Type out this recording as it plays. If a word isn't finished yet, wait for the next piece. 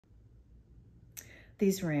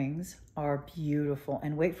These rings are beautiful,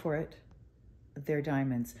 and wait for it, they're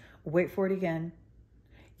diamonds. Wait for it again.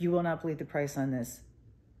 You will not believe the price on this.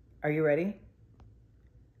 Are you ready?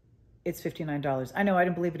 It's $59. I know, I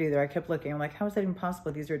didn't believe it either. I kept looking. I'm like, how is that even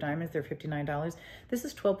possible? These are diamonds, they're $59. This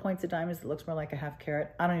is 12 points of diamonds that looks more like a half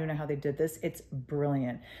carat. I don't even know how they did this. It's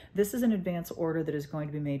brilliant. This is an advance order that is going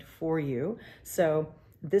to be made for you. So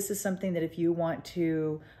this is something that if you want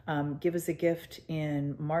to give us a gift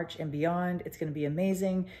in March and beyond, it's going to be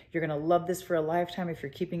amazing. You're going to love this for a lifetime if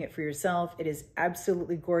you're keeping it for yourself. It is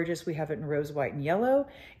absolutely gorgeous. We have it in rose, white, and yellow.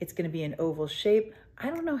 It's going to be an oval shape.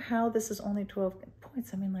 I don't know how this is only 12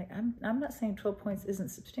 points. I mean, like, I'm not saying 12 points isn't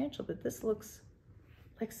substantial, but this looks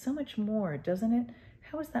like so much more, doesn't it?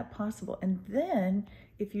 How is that possible? And then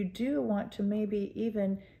if you do want to maybe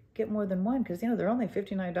even get more than one, because, you know, they're only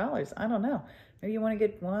 $59. I don't know. Maybe you want to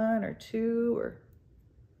get one or two or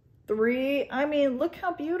three. I mean, look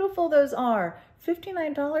how beautiful those are.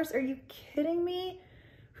 $59? Are you kidding me?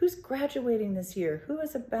 Who's graduating this year? Who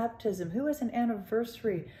has a baptism? Who has an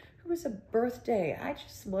anniversary? Who has a birthday?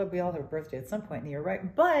 Well, we all have a birthday at some point in the year,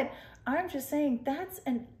 right? But I'm just saying that's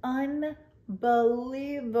an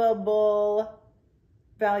unbelievable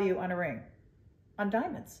value on a ring. On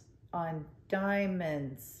diamonds. On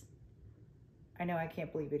diamonds. I know, I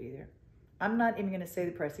can't believe it either. I'm not even going to say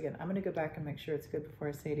the price again. I'm going to go back and make sure it's good before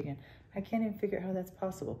I say it again. I can't even figure out how that's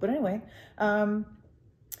possible. But anyway,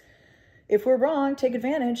 if we're wrong, take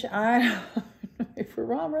advantage. If we're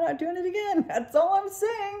wrong, we're not doing it again. That's all I'm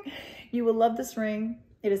saying. You will love this ring.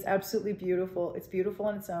 It is absolutely beautiful. It's beautiful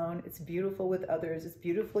on its own. It's beautiful with others. It's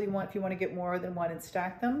beautiful if you want to get more than one and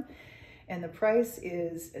stack them. And the price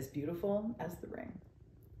is as beautiful as the ring.